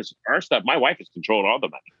for years, our stuff, my wife has controlled all the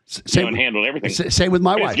money and handled everything. Same with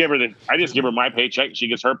my wife. I just give her my paycheck. She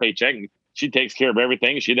gets her paycheck and she takes care of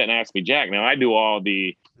everything. She doesn't ask me jack. Now I do all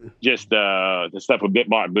the stuff with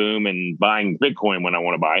BitBot Boom and buying Bitcoin when I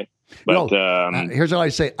want to buy it. But here's how I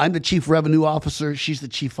say, I'm the chief revenue officer. She's the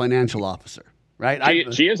chief financial officer.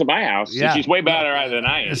 Right? She is at my house. Yeah. She's way better than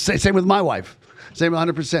I am. Same with my wife. Same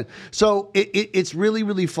 100%. So it's really,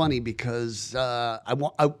 really funny because so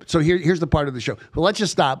here's the part of the show. Well, let's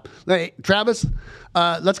just stop. Hey, Travis,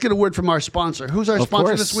 let's get a word from our sponsor. Who's our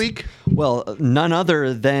sponsor this week? Well, none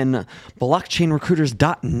other than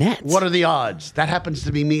blockchainrecruiters.net. What are the odds? That happens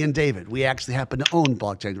to be me and David. We actually happen to own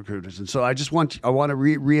Blockchain Recruiters. And so I want to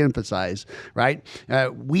reemphasize, right?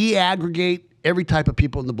 We aggregate every type of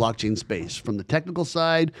people in the blockchain space, from the technical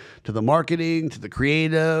side to the marketing, to the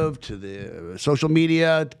creative, to the social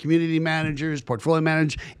media, to community managers, portfolio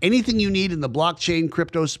managers, anything you need in the blockchain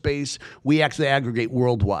crypto space, we actually aggregate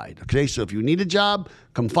worldwide. Okay, so if you need a job,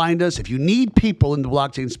 come find us. If you need people in the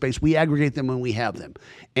blockchain space, we aggregate them when we have them.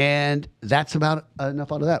 And that's about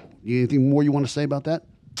enough out of that. Anything more you want to say about that?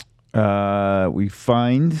 We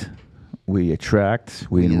find... We attract,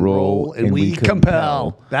 we enroll, and we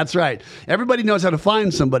compel. That's right. Everybody knows how to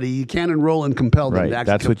find somebody. You can't enroll and compel them. Right.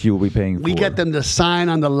 That's what you will be paying for. We get them to sign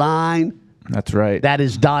on the line. That's right. That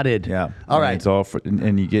is dotted. Yeah. All right. It's all for,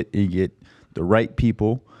 and you get the right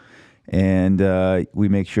people, and we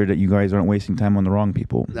make sure that you guys aren't wasting time on the wrong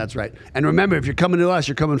people. That's right. And remember, if you're coming to us,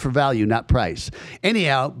 you're coming for value, not price.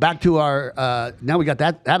 Anyhow, back to our. Now we got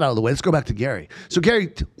that out of the way. Let's go back to Gary. So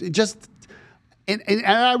Gary, just. And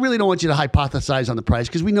I really don't want you to hypothesize on the price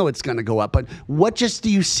because we know it's going to go up. But what just do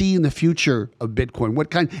you see in the future of Bitcoin? What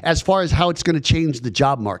kind, as far as how it's going to change the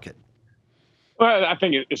job market? Well, I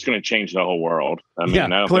think it's going to change the whole world. I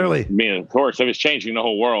mean, clearly. Of course, if it's changing the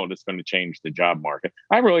whole world, it's going to change the job market.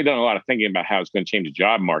 I've really done a lot of thinking about how it's going to change the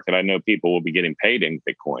job market. I know people will be getting paid in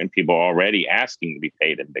Bitcoin. People are already asking to be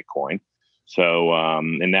paid in Bitcoin. So,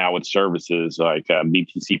 and now with services like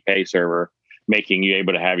BTC Pay Server, making you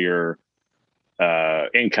able to have your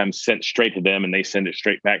income sent straight to them and they send it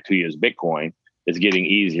straight back to you as Bitcoin is getting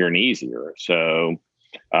easier and easier. So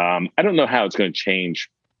I don't know how it's going to change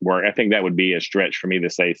work. I think that would be a stretch for me to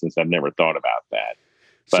say since I've never thought about that.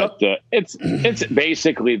 But it's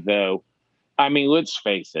basically, though, I mean, let's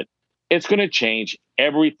face it, it's going to change.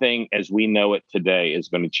 Everything as we know it today is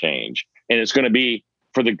going to change. And it's going to be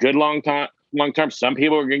for the good long term. Some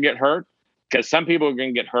people are going to get hurt. Because some people are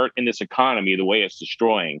going to get hurt in this economy, the way it's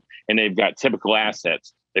destroying, and they've got typical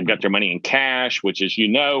assets. They've got their money in cash, which is,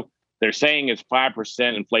 they're saying it's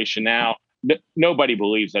 5% inflation now. Nobody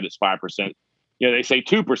believes that it's 5%. They say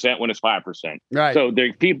 2% when it's 5%. Right. So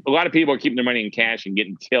a lot of people are keeping their money in cash and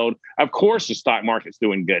getting killed. Of course, the stock market's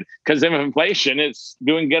doing good because of inflation. It's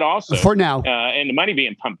doing good also for now, and the money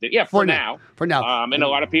being pumped in. Yeah, for now. And a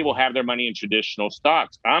lot of people have their money in traditional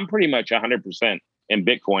stocks. I'm pretty much 100%. In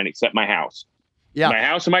Bitcoin, except my house, my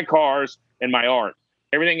house and my cars and my art.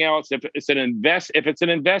 Everything else, if it's an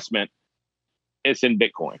investment, it's in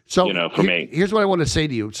Bitcoin. So for me, here's what I want to say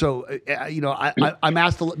to you. So I'm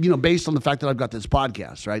asked, based on the fact that I've got this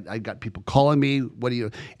podcast, right? I got people calling me.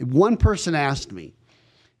 One person asked me.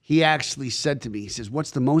 He actually said to me, he says,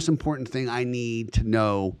 "What's the most important thing I need to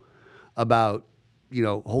know about?"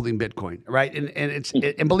 holding Bitcoin, right?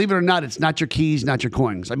 And believe it or not, it's not your keys, not your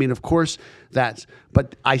coins. I mean, of course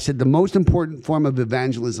but I said the most important form of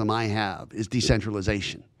evangelism I have is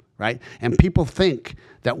decentralization, right? And people think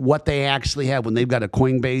that what they actually have when they've got a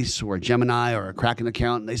Coinbase or a Gemini or a Kraken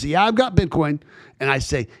account, and they say, yeah, I've got Bitcoin. And I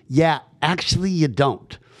say, yeah, actually you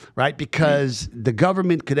don't, right? Because the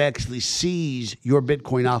government could actually seize your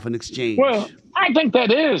Bitcoin off an exchange. Well, I think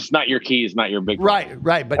that is not your keys, not your Bitcoin.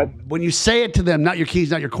 Right. But when you say it to them, not your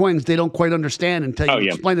keys, not your coins, they don't quite understand until you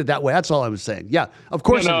explain it that way. That's all I was saying. Yeah, of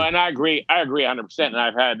course. And I agree. I agree 100%. And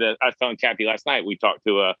I was telling Kathy last night, we talked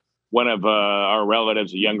to one of our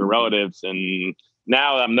relatives, younger relatives, and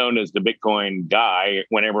now I'm known as the Bitcoin guy.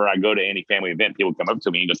 Whenever I go to any family event, people come up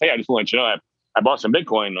to me and goes, "Hey, I just want to let you know I bought some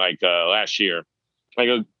Bitcoin last year." I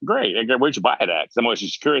go, "Great. Where'd you buy it at?" Because I'm always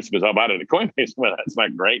just curious because I bought it at Coinbase. Well, that's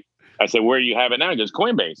not great. I said, "Where do you have it now?" He goes,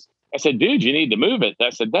 "Coinbase." I said, "Dude, you need to move it."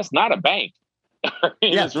 I said, "That's not a bank."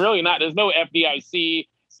 It's really not. There's no FDIC.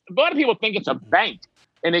 A lot of people think it's a bank.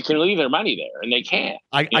 and they can leave their money there, and they can't.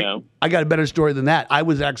 I got a better story than that. I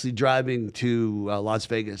was actually driving to Las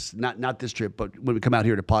Vegas, not this trip, but when we come out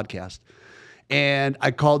here to podcast. And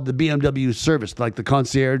I called the BMW service, like the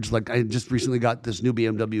concierge. Like I just recently got this new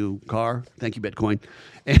BMW car. Thank you, Bitcoin.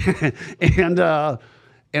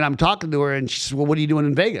 And I'm talking to her, and she said, "Well, what are you doing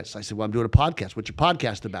in Vegas?" I said, "Well, I'm doing a podcast." "What's your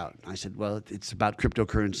podcast about?" I said, "Well, it's about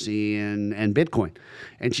cryptocurrency and Bitcoin."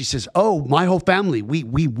 And she says, "Oh, my whole family,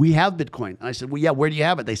 we have Bitcoin." And I said, "Well, yeah, where do you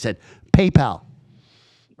have it?" They said, "PayPal."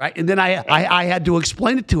 Right? And then I had to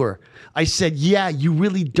explain it to her. I said, "Yeah, you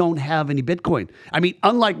really don't have any Bitcoin. I mean,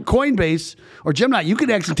 unlike Coinbase or Gemini, you can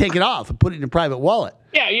actually take it off and put it in a private wallet."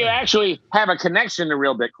 Yeah, you actually have a connection to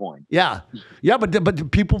real Bitcoin. Yeah,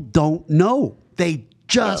 but people don't know. They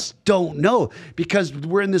just don't know, because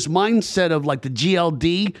we're in this mindset of like the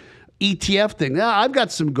GLD ETF thing. I've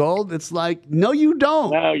got some gold. It's like, no, you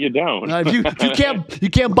don't. No, you don't. If you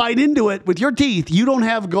can't bite into it with your teeth, you don't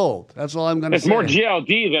have gold. That's all I'm going to say. It's more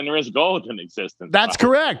GLD than there is gold in existence. That's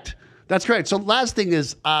correct. That's correct. So last thing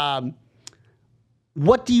is,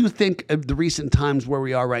 what do you think of the recent times where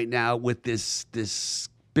we are right now with this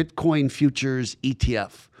Bitcoin futures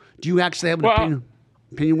ETF? Do you actually have an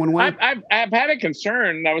opinion one way? I've had a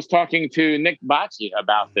concern. I was talking to Nick Bocci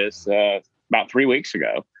about this about 3 weeks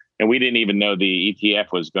ago, and we didn't even know the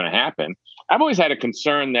ETF was going to happen. I've always had a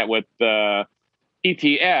concern that with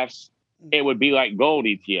ETFs, it would be like gold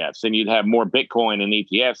ETFs, and you'd have more Bitcoin in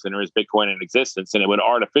ETFs than there is Bitcoin in existence, and it would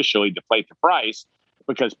artificially deflate the price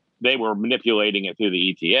because they were manipulating it through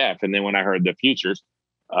the ETF. And then when I heard the futures,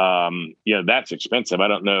 that's expensive. I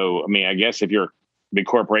don't know. I mean, I guess if you're a big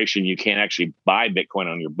corporation, you can't actually buy Bitcoin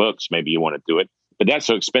on your books. Maybe you want to do it, but that's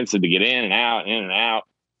so expensive to get in and out.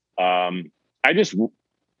 I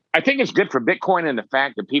think it's good for Bitcoin and the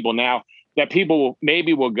fact that people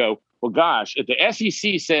will go, well, gosh, if the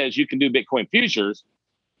SEC says you can do Bitcoin futures,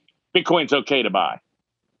 Bitcoin's okay to buy.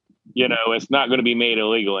 It's not going to be made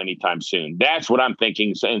illegal anytime soon. That's what I'm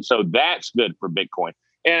thinking. And so that's good for Bitcoin.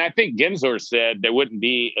 And I think Gensler said there wouldn't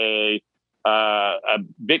be a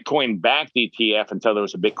Bitcoin-backed ETF until there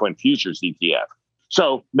was a Bitcoin futures ETF.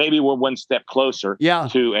 So maybe we're one step closer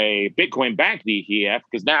to a Bitcoin-backed ETF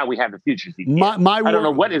because now we have the futures ETF. I don't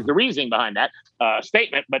know what is the reasoning behind that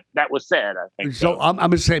statement, but that was said, I think. So I'm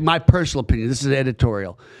going to say my personal opinion. This is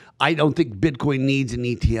editorial. I don't think Bitcoin needs an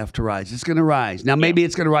ETF to rise. It's going to rise. Now, maybe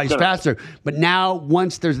it's going to rise faster. But now,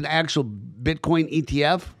 once there's an actual Bitcoin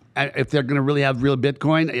ETF, if they're going to really have real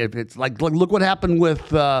Bitcoin, if it's like, look what happened with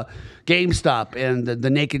GameStop and the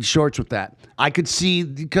naked shorts with that. I could see,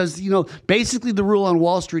 because, basically the rule on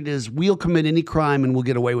Wall Street is we'll commit any crime and we'll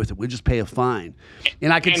get away with it. We'll just pay a fine.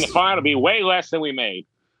 And the fine will be way less than we made.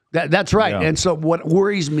 That's right. Yeah. And so what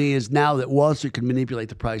worries me is now that Wall Street can manipulate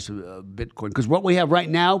the price of Bitcoin. Because what we have right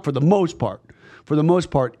now, for the most part,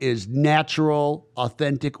 is natural,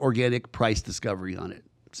 authentic, organic price discovery on it.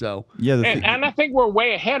 So and I think we're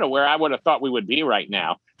way ahead of where I would have thought we would be right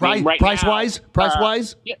now. Price-wise?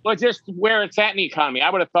 Well, just where it's at in the economy. I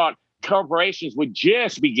would have thought corporations would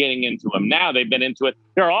just be getting into them. Now they've been into it.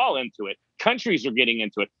 They're all into it. Countries are getting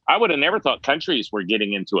into it. I would have never thought countries were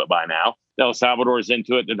getting into it by now. El Salvador is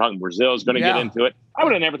into it. They're talking Brazil is going to get into it. I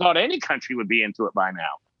would have never thought any country would be into it by now.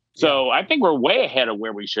 So I think we're way ahead of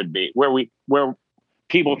where we should be, where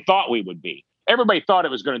people thought we would be. Everybody thought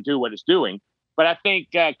it was going to do what it's doing. But I think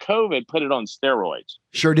COVID put it on steroids.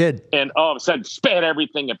 Sure did. And all of a sudden sped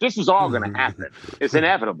everything up. This is all going to happen. It's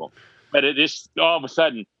inevitable. But it is all of a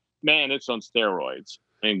sudden, man, it's on steroids.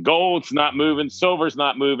 And gold's not moving. Silver's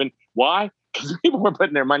not moving. Why? Because people were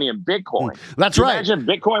putting their money in Bitcoin. That's right. Imagine if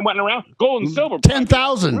Bitcoin wasn't around. Gold and silver.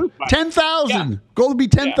 10,000. 10,000. Yeah. Gold would be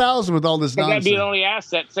 10,000 with all this nonsense. That'd be the only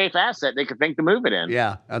safe asset they could think to move it in.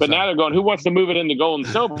 Yeah. But now they're going, who wants to move it into gold and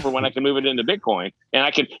silver when I can move it into Bitcoin? And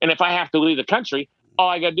if I have to leave the country, all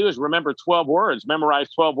I got to do is memorize 12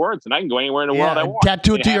 words, and I can go anywhere in the world I want.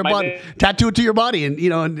 Tattoo it to your body. Tattoo it to your body, and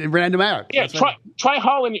in random act. Yeah, try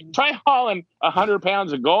hauling 100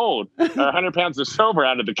 pounds of gold or 100 pounds of silver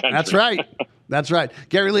out of the country. That's right. That's right.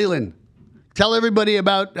 Gary Leland, tell everybody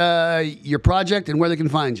about your project and where they can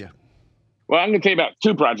find you. Well, I'm going to tell you about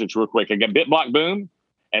two projects real quick. I got BitBlock Boom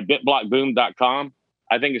at bitblockboom.com.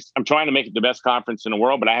 I'm trying to make it the best conference in the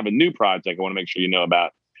world, but I have a new project I want to make sure you know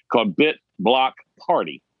about called BitBlock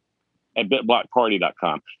Party at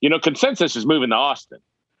bitblockparty.com. Consensus is moving to Austin.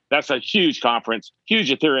 That's a huge conference,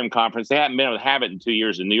 huge Ethereum conference. They haven't been able to have it in 2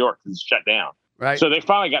 years in New York because it's shut down. Right. So they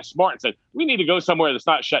finally got smart and said, we need to go somewhere that's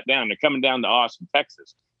not shut down. They're coming down to Austin,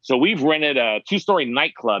 Texas. So we've rented a 2-story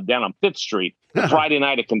nightclub down on 5th Street Friday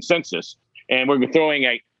night at Consensus. And we're throwing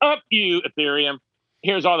up you, Ethereum.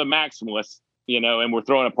 Here's all the maximalists, and we're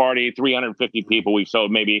throwing a party, 350 people. We've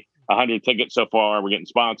sold maybe 100 tickets so far. We're getting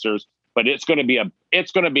sponsors, but it's going to be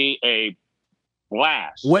a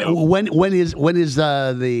blast. When is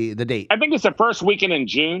the date? I think it's the first weekend in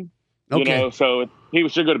June. Okay. So people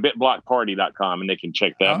should go to bitblockparty.com and they can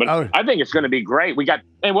check that. But I think it's going to be great.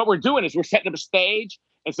 And what we're doing is we're setting up a stage.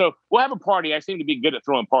 And so we'll have a party. I seem to be good at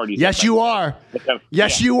throwing parties. Yes, you are.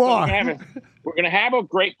 Yes, you are. We're going to have a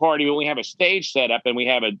great party when we have a stage set up and we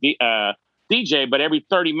have a DJ, but every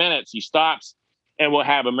 30 minutes he stops and we'll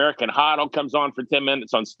have American Huddle comes on for 10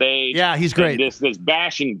 minutes on stage. Yeah, he's great. And this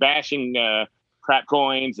bashing crap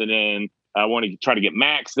coins. And then I want to try to get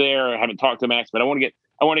Max there. I haven't talked to Max, but I want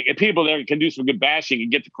to get people there who can do some good bashing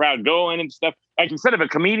and get the crowd going and stuff. Like instead of a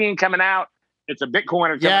comedian coming out, it's a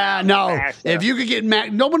Bitcoiner coming out. No. If you could get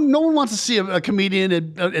Max, no one wants to see a comedian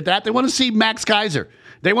at that. They want to see Max Kaiser.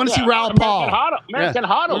 They want to see Raul Paul. American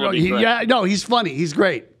Huddle. He's funny. He's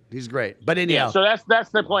great. He's great. But anyhow, so that's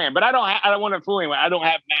the plan. But I don't want to fool anyone. I don't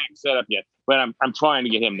have Max set up yet. But I'm trying to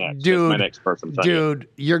get him next. Dude, that's my next person. Dude,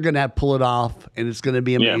 you're gonna pull it off, and it's gonna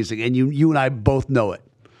be amazing. Yeah. And you and I both know it.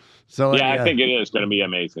 So I think it is going to be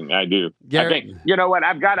amazing. I do. I think, you know what?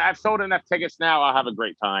 I've sold enough tickets now. I'll have a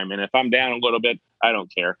great time. And if I'm down a little bit, I don't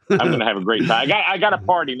care. I'm going to have a great time. I got a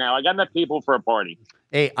party now. I got enough people for a party.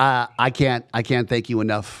 Hey, I can't thank you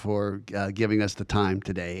enough for giving us the time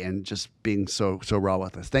today and just being so raw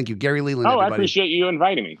with us. Thank you, Gary Leland. Oh, everybody. I appreciate you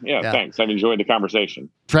inviting me. Yeah, thanks. I've enjoyed the conversation.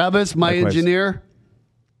 Travis, my engineer.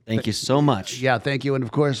 Thank you so much. Yeah, thank you. And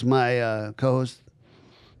of course, my co-host,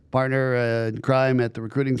 partner in crime at the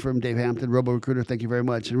recruiting firm, Dave Hampton, Robo Recruiter. Thank you very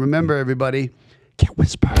much. And remember, everybody, can't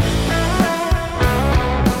whisper.